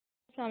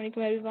السلام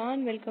علیکم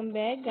everyone, welcome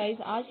back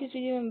guys. آج کی اس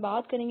ویڈیو میں ہم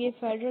بات کریں گے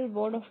federal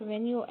board of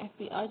revenue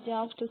FPR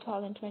jobs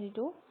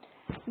 2022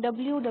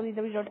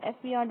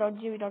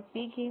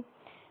 www.fpr.gov.p کی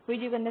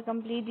ویڈیو کے اندر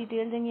کمپلیٹ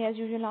ڈیٹیل دیں گے۔ ایز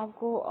یوزول آپ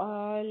کو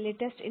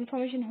لیٹسٹ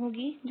انفارمیشن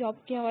ہوگی جاب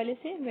کے حوالے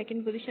سے،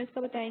 ویکنٹ پوزیشنز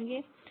کا بتائیں گے،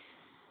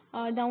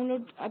 ڈاؤن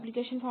لوڈ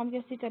اپلیکیشن فارم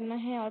کیسے کرنا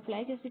ہے اور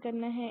اپلائی کیسے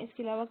کرنا ہے، اس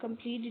کے علاوہ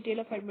complete detail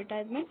of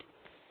advertisement.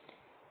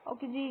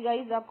 Okay G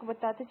guys, آپ کو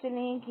بتاتے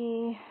چلیں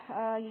کہ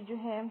یہ جو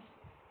ہے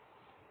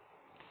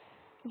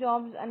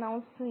جابز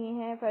اناؤنس ہوئی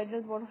ہیں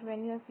federal board of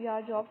revenue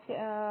jobs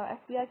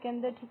FPR کے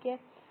اندر، ٹھیک ہے۔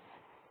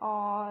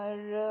 اور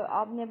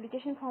آپ نے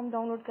اپلیکیشن فارم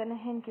ڈاؤن لوڈ کرنا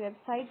ہے ان کی ویب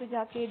سائٹ پہ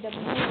جا کے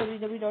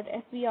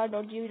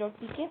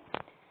www.fpr.gov.p کے،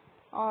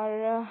 اور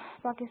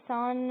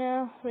پاکستان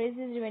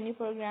ریزز ریونیو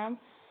پروگرام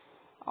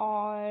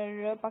اور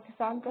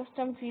Pakistan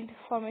custom field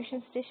formation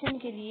station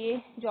کے لیے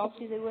جاب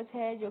کی ضرورت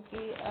ہے، جو کہ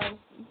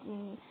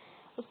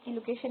اس کی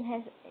لوکیشن ہے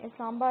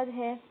اسلام آباد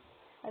ہے،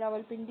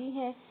 راولپنڈی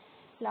ہے،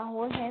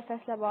 لاہور ہے،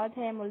 فیصل آباد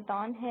ہے،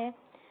 ملتان ہے،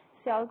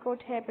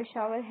 سیالکوٹ ہے،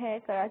 پشاور ہے،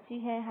 کراچی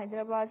ہے،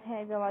 حیدرآباد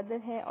ہے، گوادر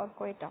ہے اور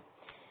کوئٹہ۔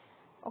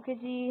 اوکے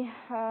جی،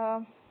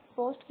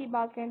 پوسٹ کی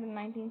بات کریں تو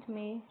 19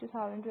 مئی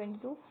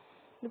 2022،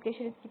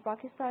 لوکیشن اس کی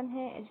پاکستان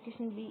ہے،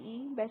 education BE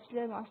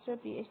bachelor master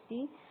PhD،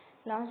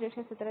 last date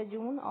ہے 17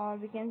 جون اور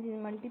ویکینسی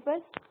ملٹیپل۔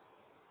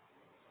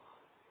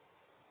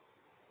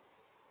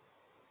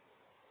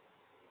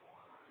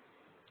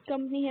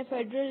 کمپنی ہے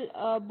federal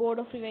board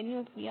of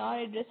revenue FPR،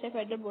 address ہے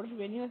federal board of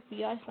revenue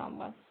FPR اسلام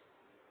آباد۔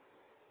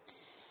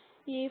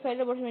 یہ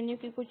فیڈرل بورڈ آف ریونیو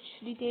کی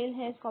کچھ ڈیٹیل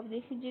ہے، اس کو آپ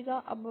دیکھ لیجیے گا۔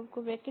 اب آپ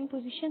کو ویکنٹ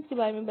پوزیشنز کے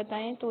بارے میں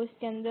بتائیں تو اس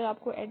کے اندر آپ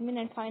کو ایڈمن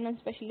اینڈ فائنانس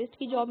اسپیشلسٹ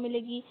کی جاب ملے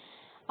گی،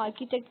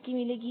 آرکیٹیکٹ کی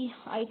ملے گی،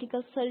 IT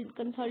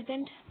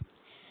consultant,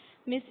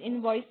 miss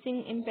invoicing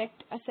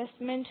impact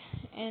assessment,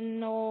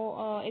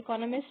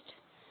 economist,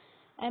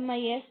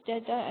 MIS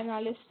data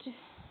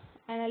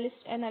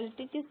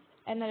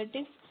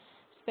analytics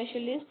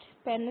specialist,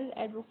 panel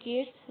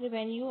advocates,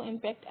 revenue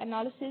impact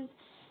analysis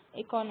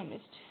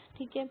economist,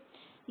 ٹھیک ہے۔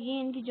 یہ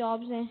ان کی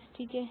جابز ہیں،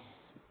 ٹھیک ہے۔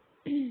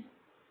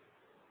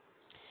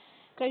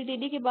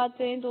 کرائٹیریا کی بات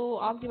کریں تو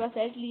آپ کے پاس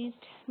ایٹ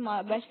لیسٹ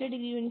بیچلر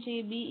ڈگری ہونی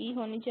چاہیے، BE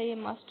ہونی چاہیے،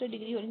 ماسٹر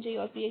ڈگری ہونی چاہیے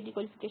اور PhD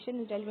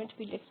qualification, relevant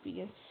field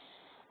experience.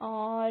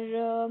 اور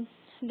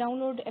down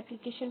load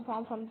application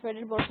form from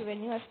federal board of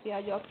revenue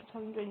FPR job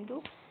 2022۔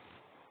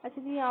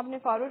 اچھا جی، آپ نے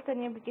فارورڈ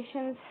کرنی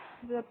application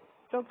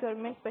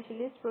procurement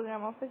specialist,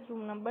 programme office,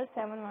 room number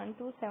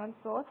 712 7th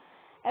floor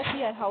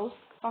FPR house,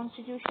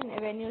 constitution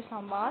avenue,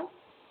 اسلام آباد۔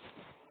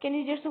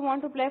 Candidates who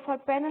want to apply for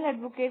panel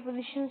advocate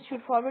positions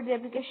should forward the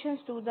applications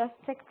to the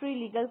Secretary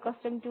Legal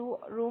Custom to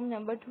room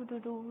number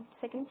 222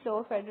 2nd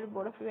floor Federal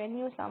Board of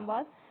Revenue,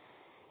 Islamabad.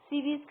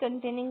 CVs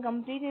containing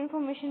complete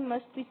information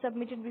must be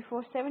submitted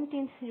before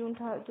 17th June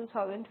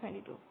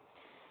 2022.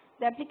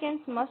 The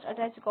applicants must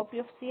attach a copy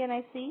of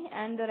CNIC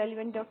and the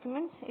relevant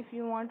documents. If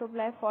you want to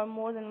apply for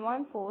more than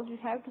one post, you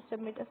have to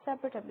submit a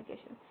separate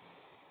application.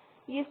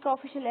 یہ اس کا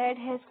official add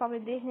ہے، اس کو آپ نے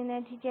دیکھ لینا ہے،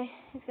 ٹھیک ہے۔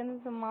 اس کے اندر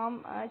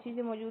تمام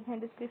چیزیں موجود ہیں،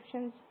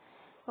 ڈسکرپشنز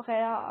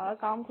وغیرہ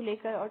کام کو لے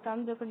کر، اور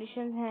ٹرمز اور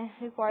کنڈیشنز ہیں،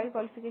 ریکوائرڈ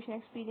کوالیفیکیشن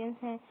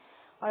ایکسپیرینس ہیں،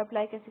 اور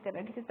اپلائی کیسے کرنا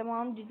ہے، ٹھیک ہے۔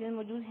 تمام ڈیٹیل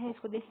موجود ہیں، اس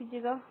کو دیکھ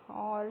لیجیے گا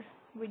اور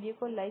ویڈیو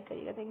کو لائک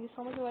کریے گا۔ Thank you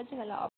so much for watching. Allah